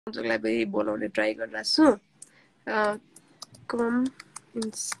सन्जोकलाई पनि बोलाउने ट्राई गरिरहेको छु कम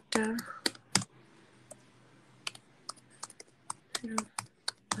इन्स्टा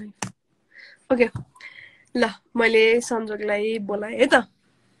ओके ल मैले सन्जोकलाई बोलाएँ है त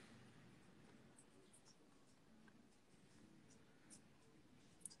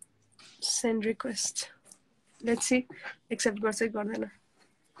send request let's see accept गर्छ कि गर्दैन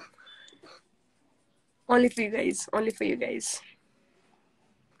only for you guys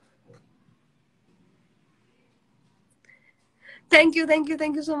thank you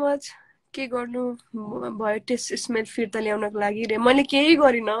so much के गर्नु भयो टेस्ट स्मेल फिर्ता ल्याउनको लागि रे मैले केही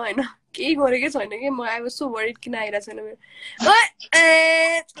गरिन हैन केही गरेकै छैन के म आई वाज सो वरिड किन आइरा छैन मेरो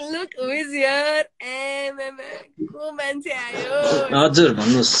लुक हु इज हियर को मान्छे आयो हजुर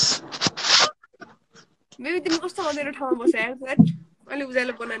भन्नुस् बेबी तिमी कस्तो अँधेरो ठाउँमा बस्या यार अलि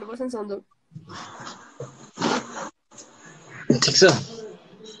उज्यालो बनाउनु पर्छ नि सन्जोक ठीक छ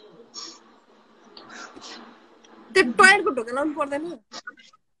त्यो टायरको ढोका लाउनु पर्दैन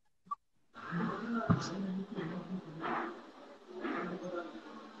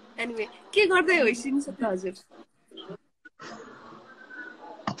एनीवे के गर्दै होइसिन्छ त हजुर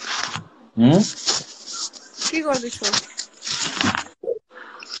के गर्दैछौ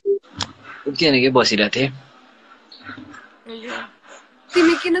के बसिरहेको थिएँ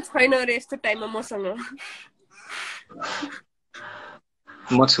तिमी किन छैन रे यस्तो टाइममा मसँग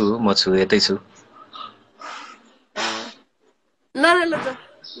म छु यतै छु ल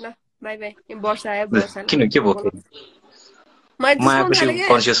बाई बाई वर्षा आयो वर्षा किन के भयो म आएपछि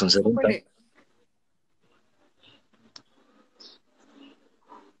कन्सियस हुन्छ नि त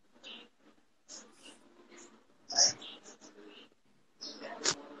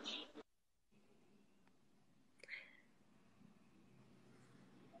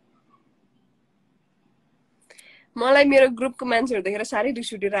मलाई मेरो ग्रुपको मान्छेहरु देखेर सारै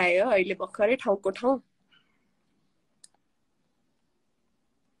रिस उठेर आयो अहिले भर्खरै ठाउँको ठाउँ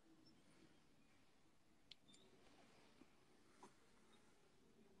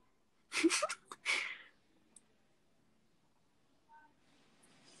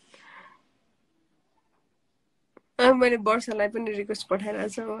मैले वर्षालाई पनि रिक्वेस्ट पठाइरहेको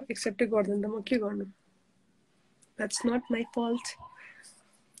छु एक्सेप्टै गर्दैन त म के गर्नु that's not my fault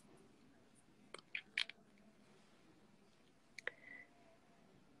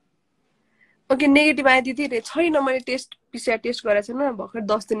okay negative आइदियो रे छैन मैले टेस्ट पिसिआर टेस्ट गरेको छैन भर्खर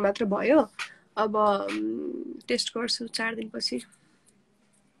 10 दिन मात्र भयो अब टेस्ट गर्छु 4 दिनपछि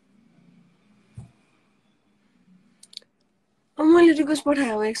मैले रिक्वेस्ट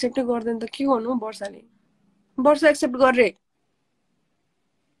पठाएँ हो एक्सेप्टै गर्दैन त के गर्नु वर्षाले वर्षा एक्सेप्ट गरे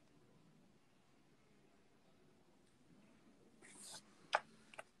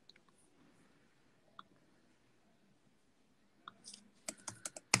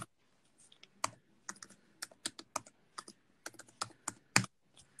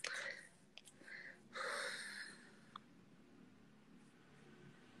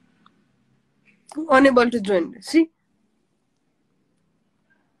unable to join see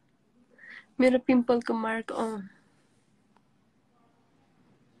मेरो पिम्पलको मार्क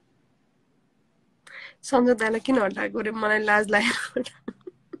सन्जोक दाइलाई किन हटाएको रे मलाई लाज लाग्यो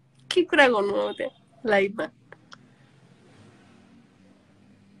के कुरा गर्नु हो त्यहाँ लाइभमा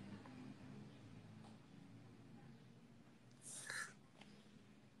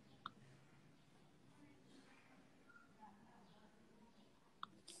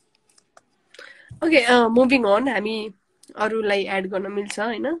ओके मुभिङ अन हामी अरूलाई एड गर्न मिल्छ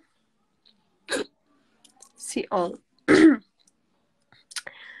हैन सी अल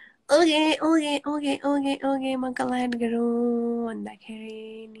ओके म कसलाई एड गरौँ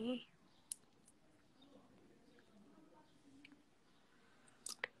भन्दाखेरि नि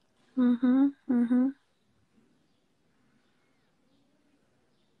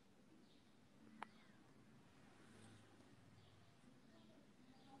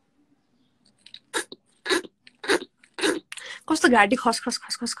कस्तो घाटी खस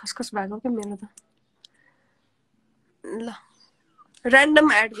भएको के मेरो त ल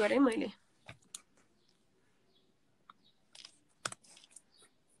र्यान्डम एड गरे मैले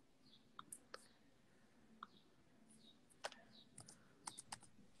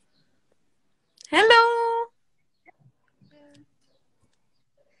हेलो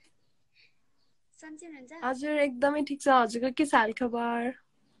सन्चै हुनुहुन्छ हजुर एकदमै ठीक छ हजुरको के हाल खबर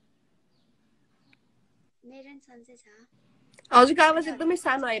मेरो नि सन्चै छ हजुरको आवाज एकदमै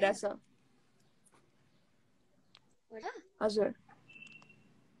सानो आइराछ हजुर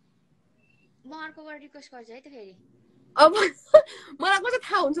म अर्कोबाट रिक्वेस्ट गर्छु है त फेरि अब मलाई कसरी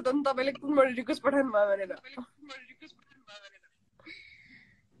थाहा हुन्छ त तपाईले कुनबाट रिक्वेस्ट पठाउनु भयो भनेर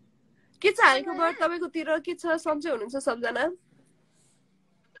के छ हालखबर तपाईकोतिर के छ सन्चै हुनुहुन्छ सबजना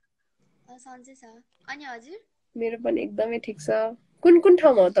सन्चै छ अनि हजुर मेरो पनि एकदमै ठीक छ कुन कुन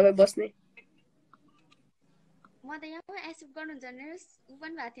ठाउँमा हो तपाई बस्ने म त यहाँ एक्सेप्ट गर्नुहुन्छ नि उ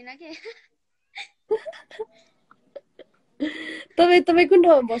पनि भएको थिएन के तपाई कुन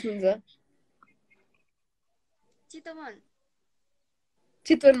ठाउँमा बस्नुहुन्छ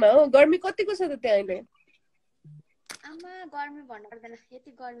चितवनमा हो गर्मी कतिको छ त त्यहाँ अहिले आमा गर्मी भन्नु पर्दैन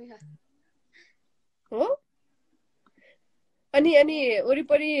यति गर्मी छ हो अनि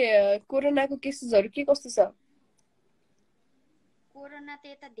वरिपरि कोरोनाको केसेसहरु के कस्तो छ कोरोना त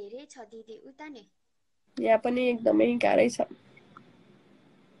यता धेरै छ दिदी उता नि यहाँ पनि एकदमै गाह्रै छ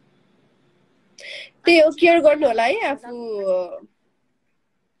त्यही हो केयर गर्नु होला है आफू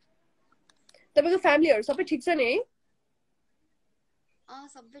तपाईको फ्यामिलीहरु सबै ठीक छ नि है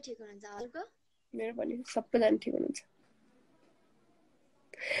सबै ठीक हुनुहुन्छ हजुरको मेरो पनि सबैजना ठीक हुनुहुन्छ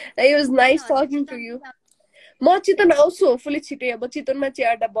It was nice talking to you. म चितवन आउँछु होपफुली छिटै अब चितवनमा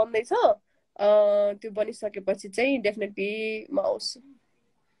चिया अड्डा बन्दै छ त्यो बनिसकेपछि चाहिँ डेफिनेटली म आउँछु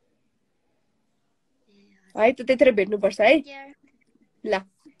है त त्यतिखेर भेट्नु पर्छ है ल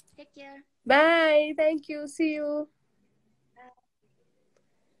take care by thank you see you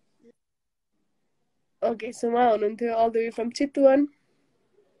okay so उहाँ हुनुहुन्थ्यो all the way from Chitwan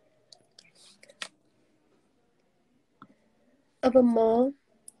अब म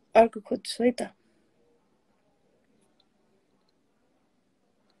अर्को खोज्छु है त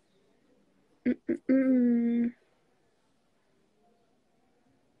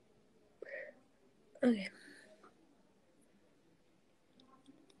Okay.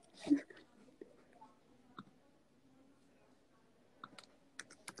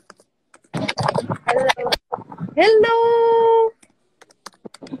 Hello.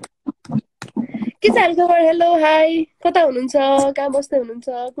 के छ हालखबर हेलो हाई कता हुनुहुन्छ कहाँ बस्दै हुनुहुन्छ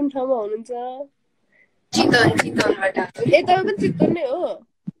कुन ठाउँमा हुनुहुन्छ चितवनबाट ए तपाईँ पनि चितवन नै हो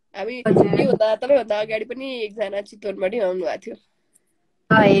हामी योभन्दा तपाईँभन्दा अगाडि पनि एकजना चितवनबाटै आउनु भएको थियो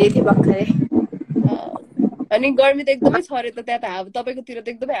हेरेको थिएँ भर्खरै अनि गर्मी त एकदमै छ अरे त त्यहाँ त हावा तपाईँकोतिर त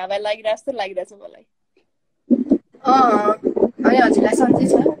एकदमै हावा लागिरहेको जस्तो लागिरहेछ मलाई अनि हजुरलाई सन्चै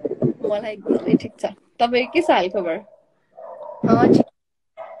छ मलाई एकदमै ठिक छ तपाईँ के छ हालखबर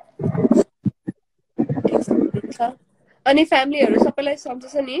अनि फ्यामिलीहरु सबैलाई सन्चै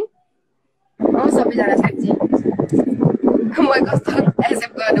छ नि सबैजना सन्चै म कस्तो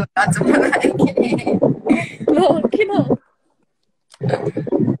एक्सेप्ट गर्नु हुन्छ मलाई किन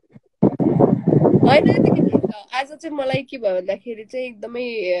हैन आज चाहिँ मलाई के भयो भन्दाखेरि चाहिँ एकदमै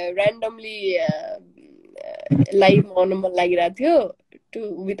र्यान्डमली लाइभ आउन मन लागिरहेको थियो टु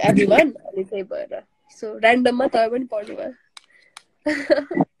विथ एभ्रीवान अनि त्यही भएर सो र्यान्डममा तपाईँ पनि पढ्नु भयो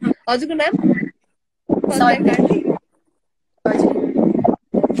हजुरको नाम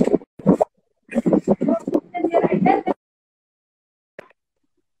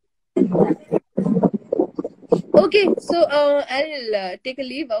okay so I'll take a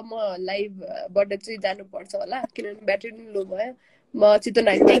leave म लाइभबाट चाहिँ जानुपर्छ होला किनभने ब्याट्री पनि लो भयो म चितवन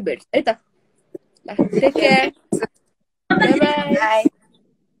आइपुग्दै भेट्छु है त ल take care bye bye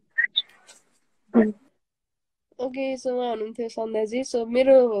okay so उहाँ हुनुहुन्थ्यो सन्ध्याजी सो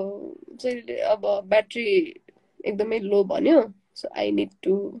मेरो चाहिँ अब ब्याट्री एकदमै लो भन्यो so I need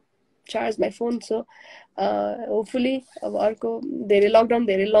to charge my phone so hopefully अब अर्को धेरै लकडाउन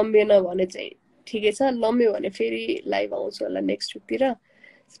धेरै लम्बिएन भने चाहिँ ठिकै छ लम्ब्यो भने फेरि लाइभ आउँछु होला नेक्स्ट विकतिर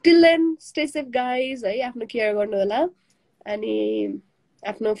still then stay safe guys है आफ्नो केयर गर्नु होला अनि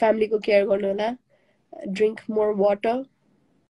आफ्नो फ्यामिलीको केयर गर्नु होला ड्रिङ्क मोर वाटर